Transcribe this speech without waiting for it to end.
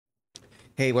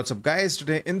Hey, what's up guys?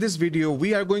 Today in this video,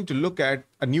 we are going to look at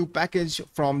a new package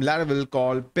from Laravel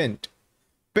called Pint.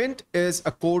 Pint is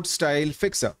a code style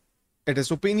fixer. It is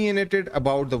opinionated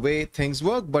about the way things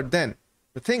work, but then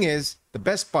the thing is, the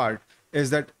best part is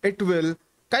that it will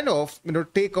kind of,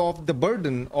 take off the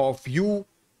burden of you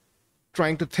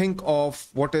trying to think of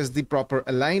what is the proper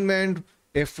alignment,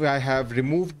 if I have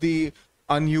removed the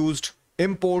unused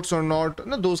imports or not,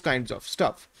 those kinds of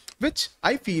stuff, which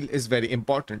I feel is very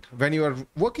important. When you are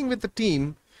working with a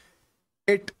team,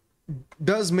 it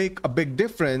does make a big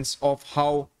difference of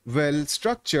how well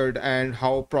structured and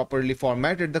how properly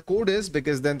formatted the code is,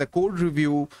 because then the code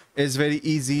review is very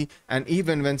easy, and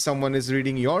even when someone is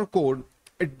reading your code,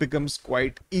 it becomes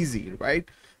quite easy, right?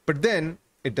 But then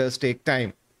it does take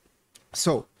time.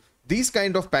 So these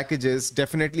kind of packages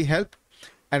definitely help.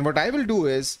 And what I will do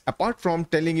is, apart from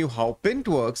telling you how Pint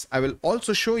works, I will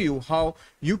also show you how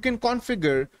you can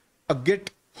configure a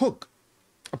Git hook,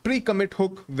 a pre-commit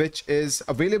hook, which is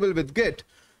available with Git,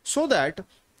 so that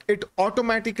it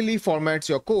automatically formats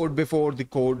your code before the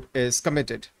code is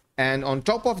committed. And on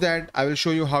top of that, I will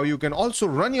show you how you can also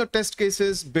run your test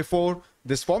cases before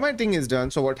this formatting is done.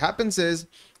 So what happens is,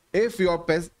 if your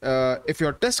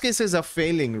test cases are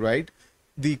failing, right,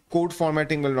 the code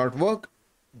formatting will not work,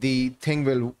 the thing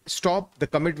will stop, the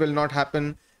commit will not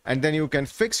happen, and then you can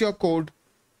fix your code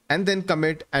and then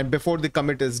commit, and before the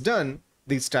commit is done,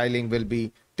 the styling will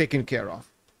be taken care of.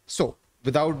 So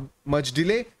without much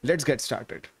delay, let's get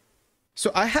started. So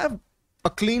I have a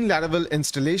clean Laravel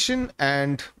installation,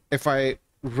 and if I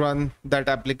run that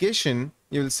application,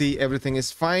 you'll see everything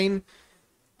is fine.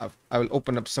 I will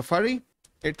open up Safari,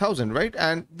 8000, right?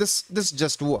 And this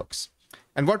just works.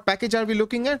 And what package are we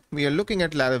looking at? We are looking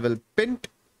at Laravel Pint.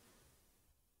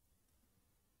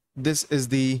 This is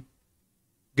the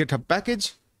GitHub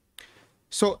package.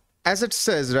 So as it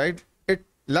says, right,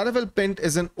 Laravel Pint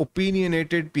is an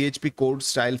opinionated PHP code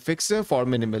style fixer for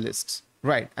minimalists,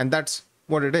 right? And that's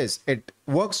what it is. It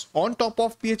works on top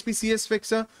of PHP CS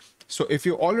fixer. So if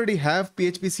you already have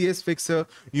PHP CS fixer,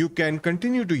 you can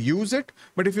continue to use it.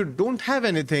 But if you don't have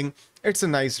anything, it's a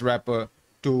nice wrapper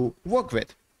to work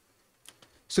with.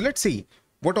 So let's see,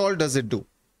 what all does it do?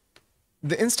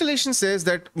 The installation says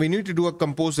that we need to do a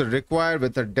composer require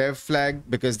with a dev flag,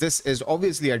 because this is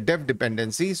obviously a dev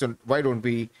dependency. So why don't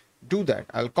we do that?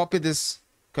 I'll copy this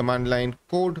command line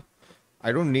code.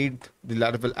 I don't need the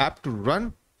Laravel app to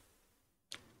run.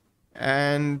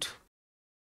 And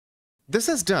this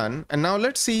is done. And now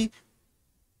let's see,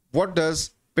 what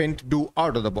does Pint do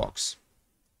out of the box?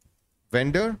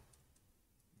 Vendor,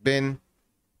 bin,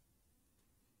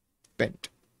 Pint.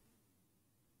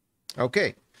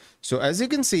 Okay, so as you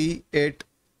can see, it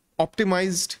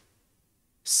optimized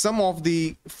some of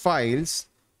the files,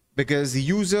 because the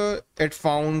user, it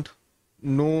found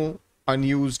no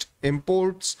unused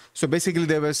imports. So basically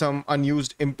there were some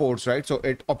unused imports, right? So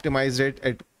it optimized it,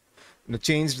 it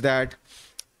changed that.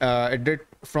 It did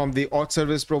from the auth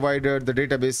service provider, the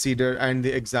database seeder, and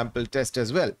the example test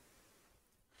as well.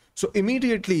 So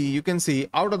immediately you can see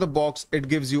out of the box, it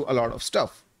gives you a lot of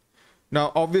stuff.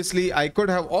 Now, obviously, I could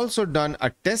have also done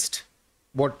a test.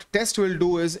 What test will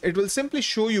do is, it will simply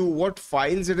show you what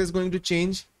files it is going to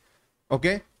change.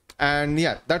 Okay. And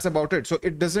yeah, that's about it. So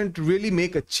it doesn't really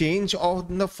make a change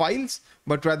on the files,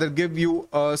 but rather give you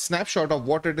a snapshot of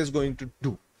what it is going to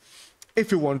do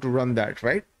if you want to run that,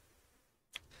 right?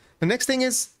 The next thing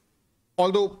is,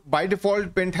 although by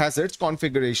default Pint has its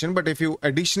configuration, but if you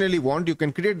additionally want, you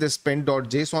can create this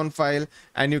pint.json file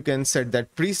and you can set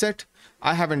that preset.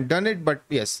 I haven't done it, but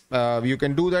yes, you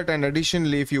can do that. And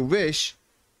additionally, if you wish,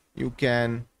 you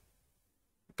can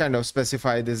kind of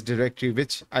specify this directory,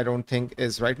 which I don't think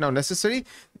is right now necessary.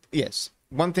 Yes,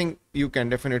 one thing you can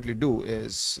definitely do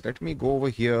is, let me go over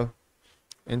here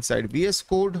inside VS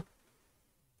Code.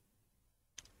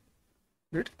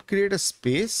 Did it create a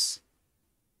space?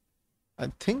 I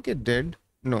think it did.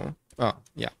 No. Oh,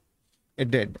 yeah,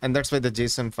 it did. And that's why the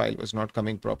JSON file was not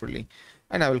coming properly.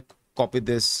 And I will copy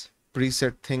this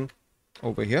preset thing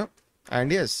over here.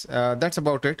 And yes, that's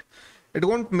about it. It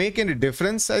won't make any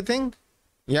difference, I think.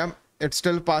 Yeah, it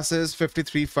still passes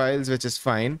 53 files, which is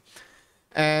fine.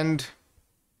 And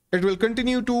it will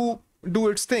continue to do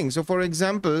its thing. So for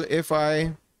example, if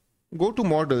I go to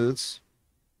models,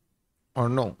 or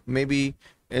no, maybe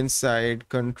inside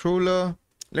controller,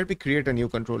 let me create a new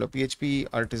controller, PHP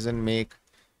artisan make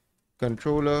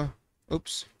controller,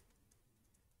 oops,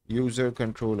 user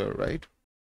controller, right?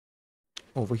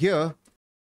 Over here,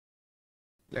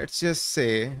 let's just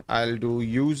say I'll do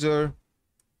user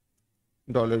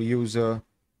 $user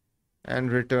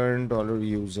and return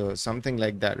 $user, something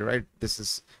like that, right? This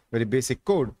is very basic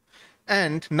code.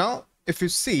 And now if you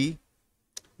see,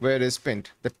 where is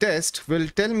Pint, the test will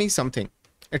tell me something.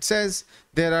 It says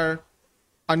there are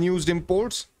unused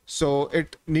imports, so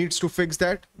it needs to fix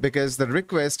that because the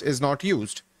request is not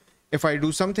used. If I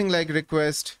do something like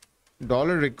request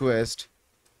 $request,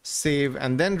 save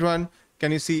and then run,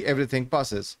 can you see everything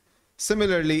passes?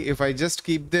 Similarly, if I just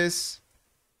keep this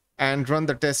and run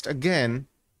the test again,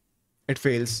 it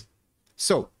fails.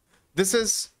 So this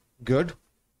is good,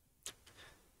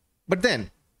 but then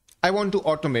I want to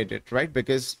automate it, right?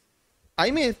 Because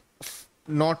I may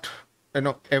not,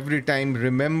 every time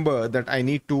remember that I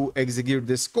need to execute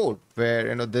this code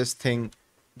where, this thing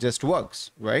just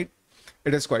works, right?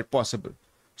 It is quite possible.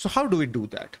 So how do we do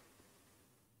that?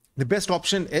 The best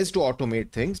option is to automate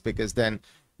things, because then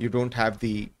you don't have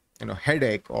the,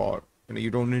 headache, or,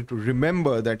 you don't need to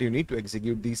remember that you need to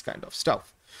execute these kind of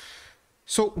stuff.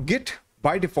 So Git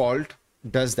by default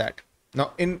does that.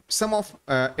 Now in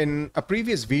in a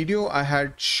previous video, I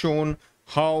had shown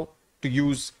how to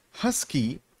use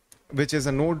Husky, which is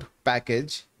a node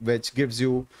package, which gives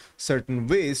you certain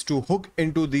ways to hook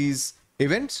into these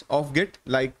events of Git.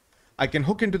 Like I can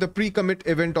hook into the pre-commit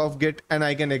event of Git and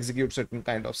I can execute certain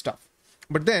kind of stuff.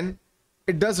 But then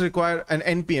it does require an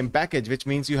npm package, which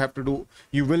means you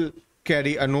will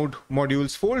carry a node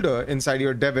modules folder inside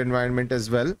your dev environment as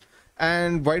well.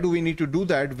 And why do we need to do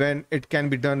that when it can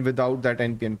be done without that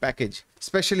npm package,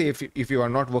 especially if you are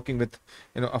not working with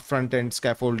a front end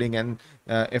scaffolding, and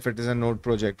if it is a node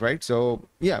project, right? So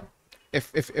yeah,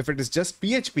 if it is just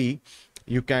PHP,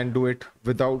 you can do it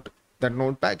without that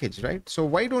node package, right? So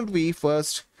why don't we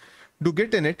first do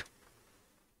git init?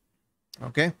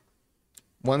 Okay,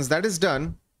 once that is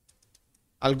done,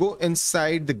 I'll go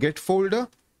inside the git folder,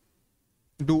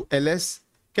 do ls.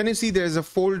 Can you see there's a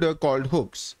folder called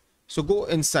hooks? So go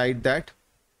inside that,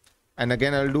 and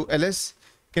again I'll do ls.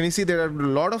 Can you see there are a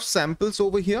lot of samples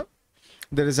over here?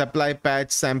 There is apply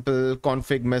patch sample,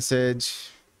 config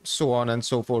message, so on and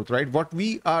so forth, right? What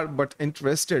we are but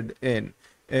interested in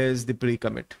is the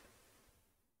pre-commit.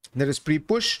 There is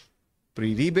pre-push,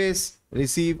 pre-rebase,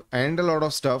 receive, and a lot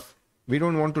of stuff. We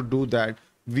don't want to do that.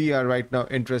 We are right now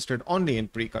interested only in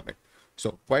pre-commit.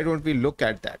 So why don't we look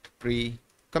at that?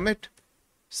 Pre-commit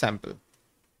sample.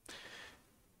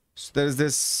 So there's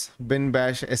this bin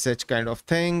bash sh kind of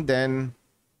thing, then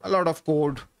a lot of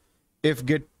code. If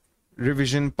git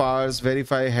revision parse,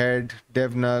 verify head,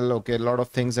 dev null, okay, a lot of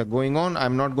things are going on.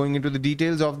 I'm not going into the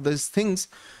details of these things,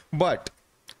 but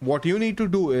what you need to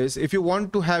do is, if you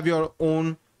want to have your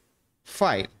own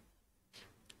file,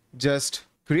 just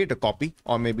create a copy,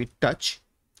 or maybe touch.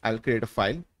 I'll create a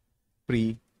file,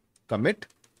 pre-commit.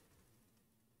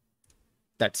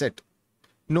 That's it.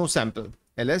 No sample.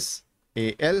 ls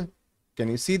al. Can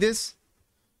you see this?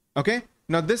 Okay,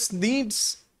 now this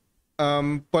needs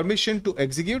permission to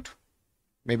execute.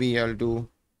 Maybe I'll do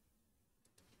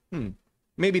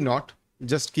maybe not,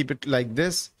 just keep it like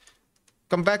this.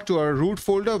 Come back to our root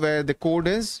folder where the code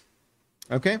is.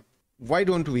 Okay, why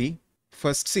don't we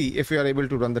first see if we are able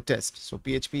to run the test? So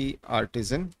php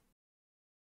artisan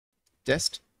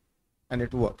test, and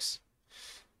it works,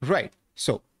 right?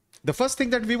 So the first thing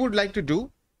that we would like to do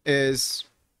is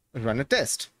run a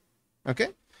test. Okay,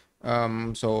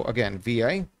 so again,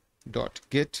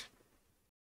 vi.git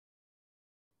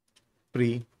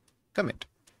pre-commit.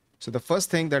 So the first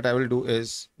thing that I will do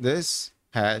is this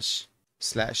 /bin/sh,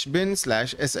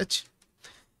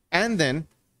 and then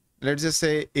let's just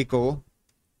say echo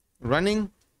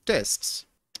running tests.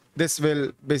 This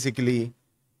will basically,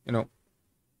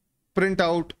 print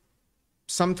out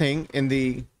something in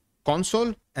the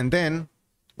console, and then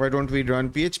why don't we run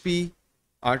php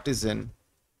artisan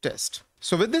test?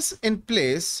 So with this in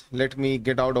place, let me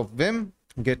get out of vim,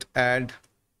 git add,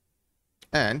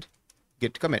 and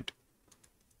git commit.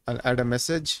 I'll add a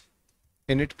message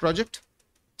init project,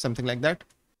 something like that,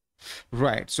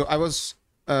 right? So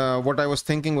what I was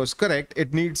thinking was correct.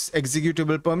 It needs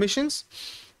executable permissions.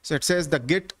 So it says the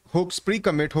git hooks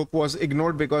pre-commit hook was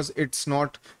ignored because it's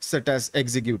not set as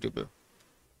executable.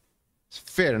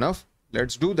 Fair enough.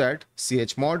 Let's do that.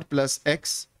 chmod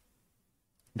 +x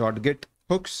 .git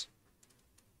hooks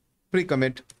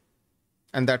pre-commit,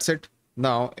 and that's it.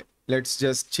 Now let's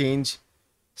just change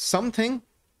something.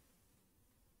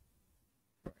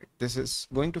 This is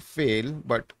going to fail,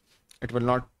 but it will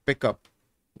not pick up.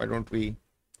 Why don't we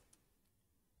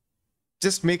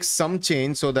just make some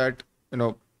change so that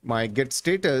my git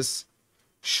status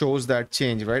shows that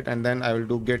change, right? And then I will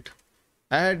do git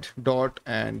add dot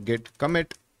and git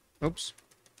commit. Oops,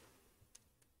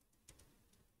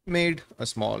 made a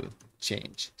small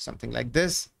change, something like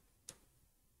this.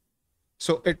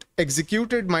 So it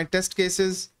executed my test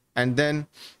cases, and then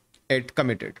it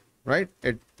committed, right?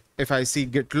 If I see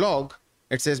git log,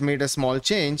 it says made a small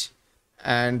change,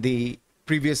 and the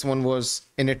previous one was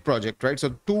init project, right?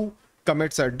 So 2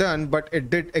 commits are done, but it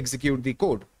did execute the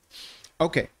code.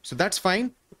 Okay, so that's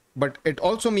fine. But it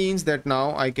also means that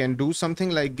now I can do something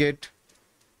like git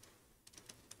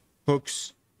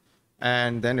hooks,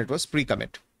 and then it was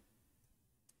pre-commit.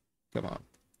 Come on.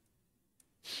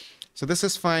 So this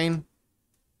is fine.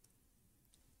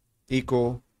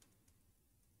 Echo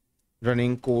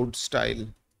running code style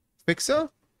fixer,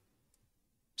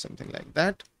 something like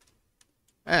that,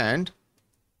 and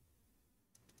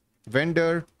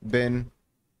vendor bin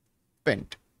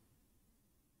pint.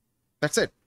 That's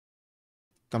it.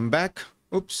 Come back.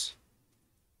 Oops.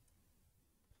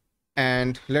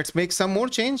 And let's make some more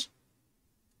change.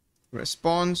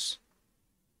 Response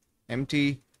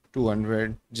empty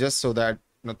 200, just so that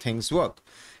things work.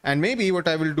 And maybe what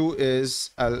I will do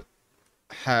is I'll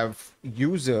have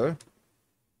user,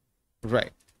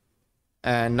 right?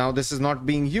 And now this is not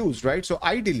being used, right? So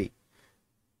ideally,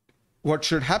 what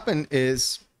should happen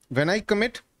is when I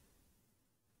commit,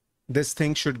 this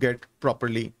thing should get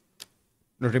properly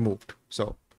removed.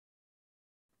 So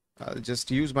I'll just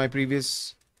use my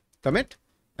previous commit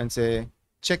and say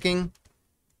checking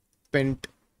pint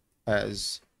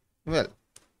as well.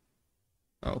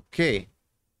 Okay.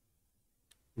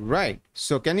 Right.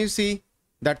 So can you see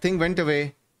that thing went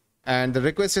away and the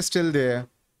request is still there,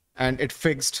 and it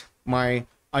fixed my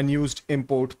unused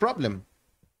import problem.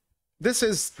 This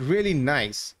is really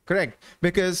nice, correct?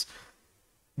 Because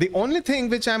the only thing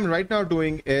which I'm right now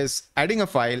doing is adding a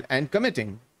file and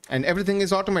committing, and everything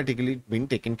is automatically being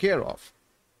taken care of.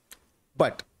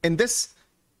 But in this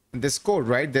code,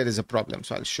 right, there is a problem.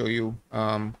 So I'll show you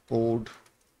code.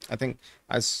 I think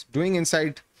I was doing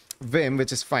inside Vim,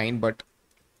 which is fine, but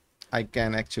I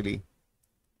can actually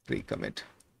pre-commit.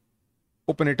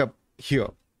 Open it up here.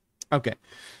 Okay.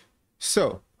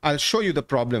 So I'll show you the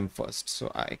problem first.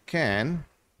 So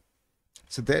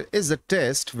there is a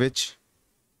test which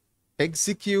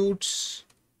executes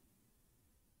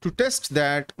to test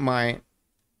that my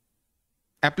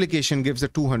application gives a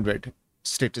 200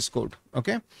 status code.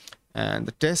 Okay. And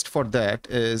the test for that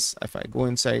is, if I go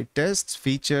inside tests,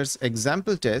 features,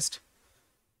 example test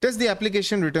the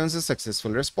application returns a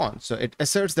successful response. So it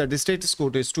asserts that the status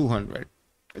code is 200,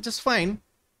 which is fine.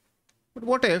 But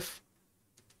what if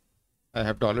I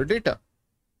have $data?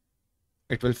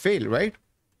 It will fail, right?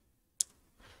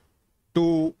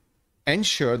 To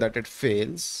ensure that it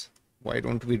fails, why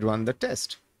don't we run the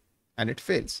test? And it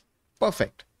fails.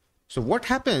 Perfect. So what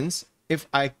happens if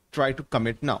I try to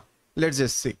commit now? Let's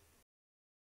just see.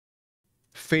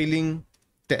 Failing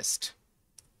test.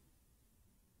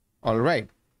 All right.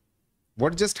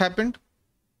 What just happened?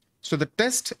 So the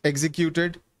test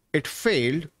executed, it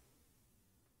failed.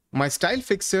 My style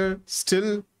fixer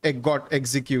still got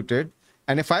executed.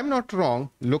 And if I'm not wrong,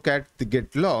 look at the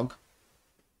git log.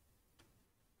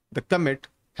 The commit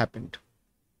happened.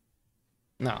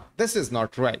 Now, this is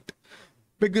not right.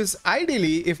 Because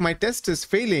ideally, if my test is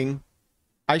failing,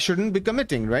 I shouldn't be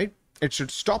committing, right? It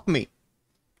should stop me.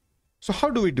 So how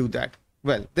do we do that?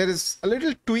 Well, there is a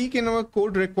little tweak in our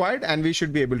code required, and we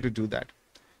should be able to do that.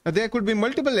 Now, there could be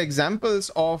multiple examples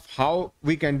of how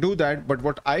we can do that, but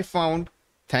what I found,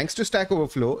 thanks to Stack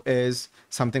Overflow, is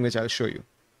something which I'll show you.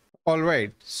 All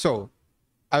right, so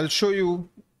I'll show you,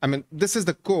 this is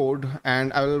the code,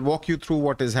 and I will walk you through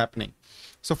what is happening.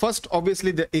 So first,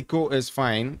 obviously, the echo is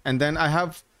fine, and then I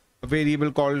have a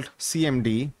variable called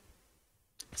CMD.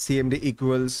 CMD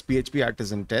equals PHP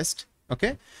artisan test.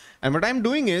 Okay, and what I'm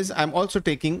doing is I'm also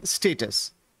taking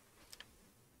status.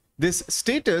 This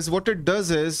status, what it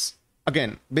does is,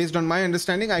 again, based on my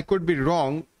understanding, I could be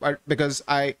wrong, but because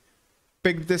I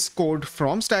picked this code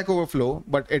from Stack Overflow,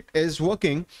 but it is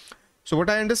working. So what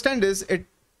I understand is it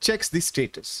checks the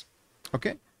status.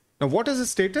 Okay, now what is the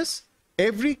status?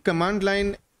 Every command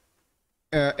line,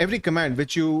 every command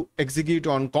which you execute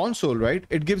on console, right,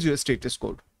 it gives you a status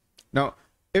code. Now,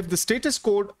 if the status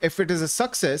code, if it is a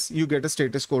success, you get a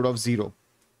status code of 0.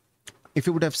 If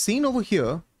you would have seen over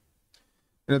here,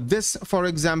 this, for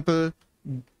example,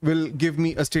 will give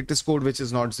me a status code which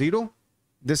is not 0.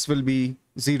 This will be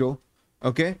 0.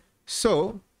 Okay,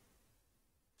 so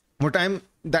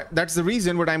that's the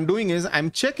reason what I'm doing is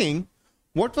I'm checking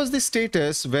what was the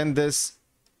status when this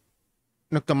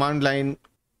command line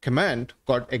command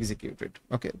got executed.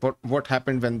 Okay, what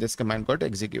happened when this command got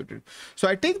executed? So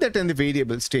I take that in the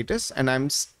variable status, and I'm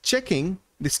checking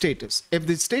the status. If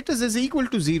the status is equal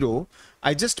to 0,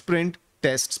 I just print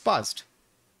tests passed.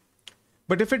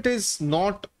 But if it is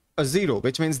not a 0,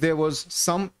 which means there was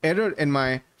some error in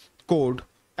my code,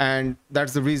 and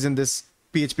that's the reason this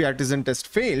PHP artisan test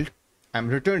failed, I'm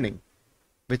returning,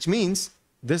 which means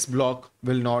this block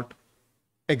will not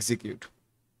execute.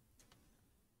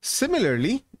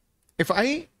 Similarly, if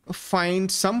I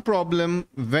find some problem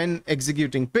when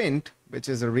executing Pint, which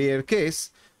is a rare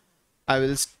case, I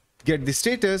will get the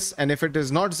status, and if it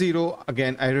is not 0,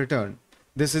 again I return.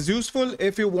 This is useful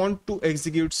if you want to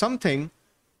execute something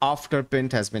after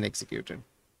Pint has been executed.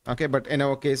 Okay, but in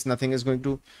our case, nothing is going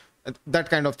to, that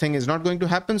kind of thing is not going to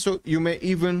happen. So you may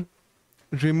even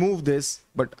remove this,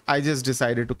 but I just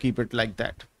decided to keep it like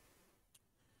that.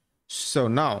 So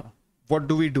now what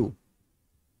do we do?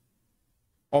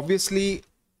 Obviously,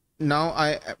 now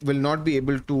I will not be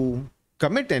able to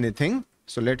commit anything.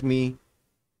 So let me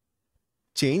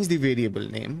change the variable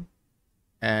name,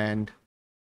 and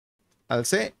I'll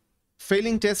say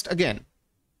failing test again.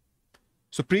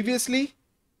 So previously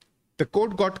the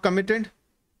code got committed.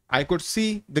 I could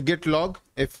see the git log.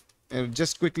 If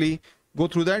just quickly go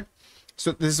through that.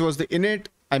 So this was the init.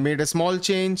 I made a small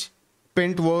change.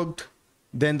 Pint worked.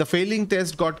 Then the failing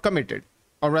test got committed,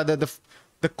 or rather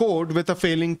the code with a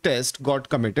failing test got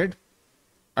committed.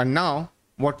 And now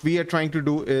what we are trying to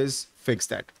do is fix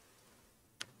that.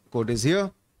 Code is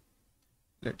here.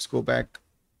 Let's go back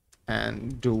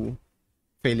and do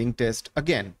failing test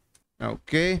again.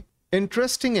 Okay.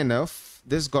 Interesting enough,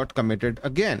 this got committed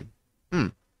again.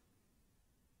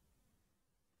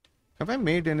 Have I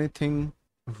made anything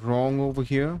wrong over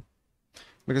here?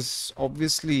 Because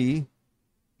obviously,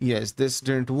 yes, this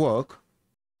didn't work.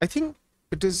 I think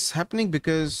it is happening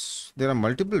because there are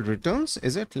multiple returns.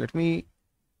 Is it? Let me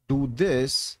do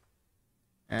this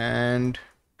and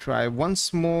try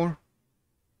once more.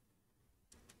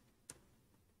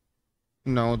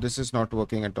 No, this is not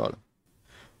working at all.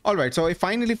 All right, so I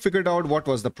finally figured out what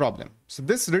was the problem. So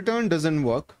this return doesn't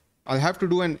work. I'll have to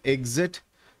do an exit.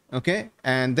 Okay,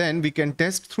 and then we can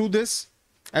test through this.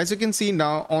 As you can see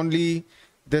now, only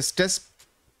this test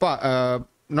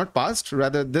not passed,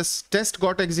 rather this test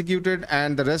got executed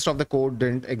and the rest of the code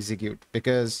didn't execute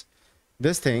because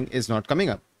this thing is not coming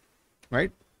up,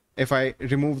 right? If I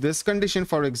remove this condition,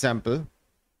 for example,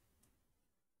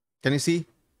 can you see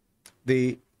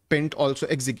the Pint also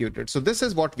executed? So this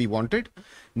is what we wanted.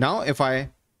 Now if I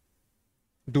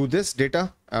do this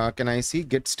data, can I see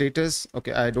git status?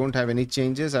 Okay, I don't have any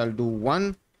changes. I'll do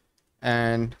 1,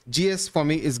 and GS for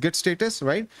me is git status,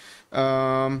 right?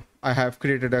 I have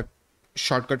created a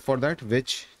shortcut for that.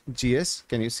 Which GS?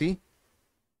 Can you see?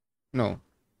 No.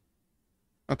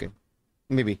 Okay,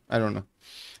 maybe, I don't know.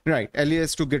 Right,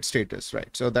 alias to git status,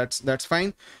 right? So that's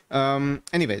fine.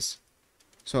 Anyways,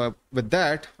 so with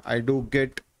that I do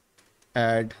git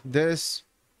add this,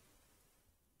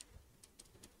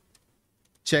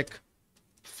 check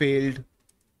failed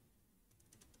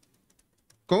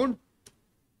code,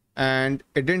 and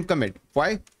it didn't commit.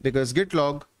 Why? Because git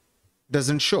log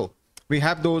doesn't show. We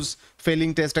have those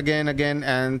failing test again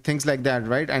and things like that,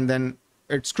 right? And then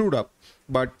it screwed up.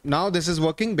 But now this is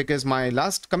working because my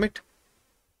last commit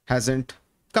hasn't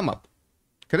come up.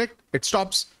 Correct? It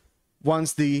stops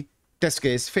once the test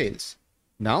case fails.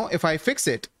 Now if I fix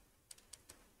it,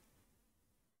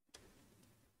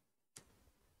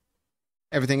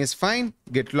 everything is fine.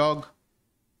 Git log,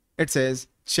 it says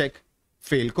check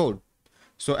fail code.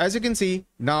 So as you can see,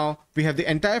 now we have the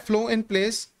entire flow in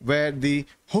place where the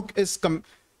hook is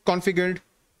configured.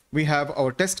 We have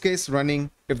our test case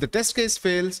running. If the test case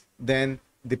fails, then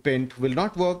the Pint will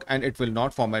not work and it will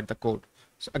not format the code.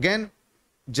 So again,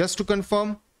 just to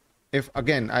confirm, if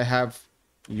again I have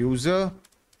user,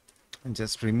 and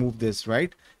just remove this,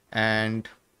 right? And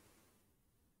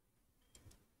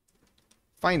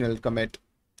final commit,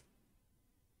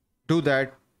 do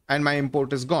that, and my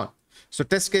import is gone. So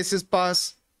test cases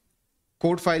pass,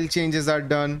 code file changes are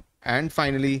done, and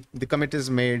finally the commit is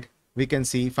made. We can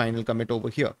see final commit over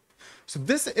here. So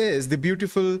this is the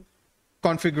beautiful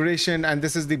configuration, and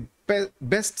this is the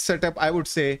best setup, I would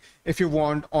say, if you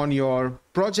want on your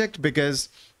project, because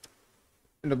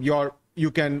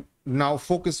you can now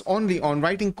focus only on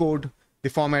writing code. The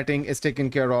formatting is taken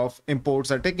care of,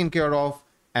 imports are taken care of,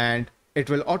 and it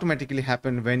will automatically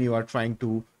happen when you are trying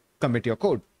to commit your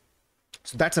code.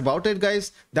 So that's about it,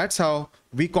 guys. That's how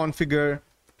we configure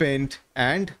Pint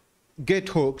and Git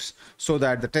hooks so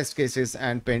that the test cases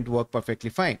and Pint work perfectly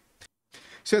fine.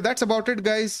 So that's about it,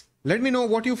 guys. Let me know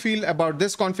what you feel about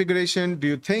this configuration. Do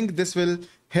you think this will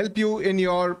help you in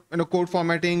your code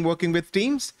formatting, working with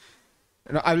teams?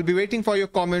 I will be waiting for your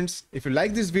comments. If you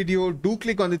like this video, do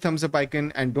click on the thumbs up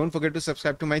icon and don't forget to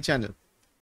subscribe to my channel.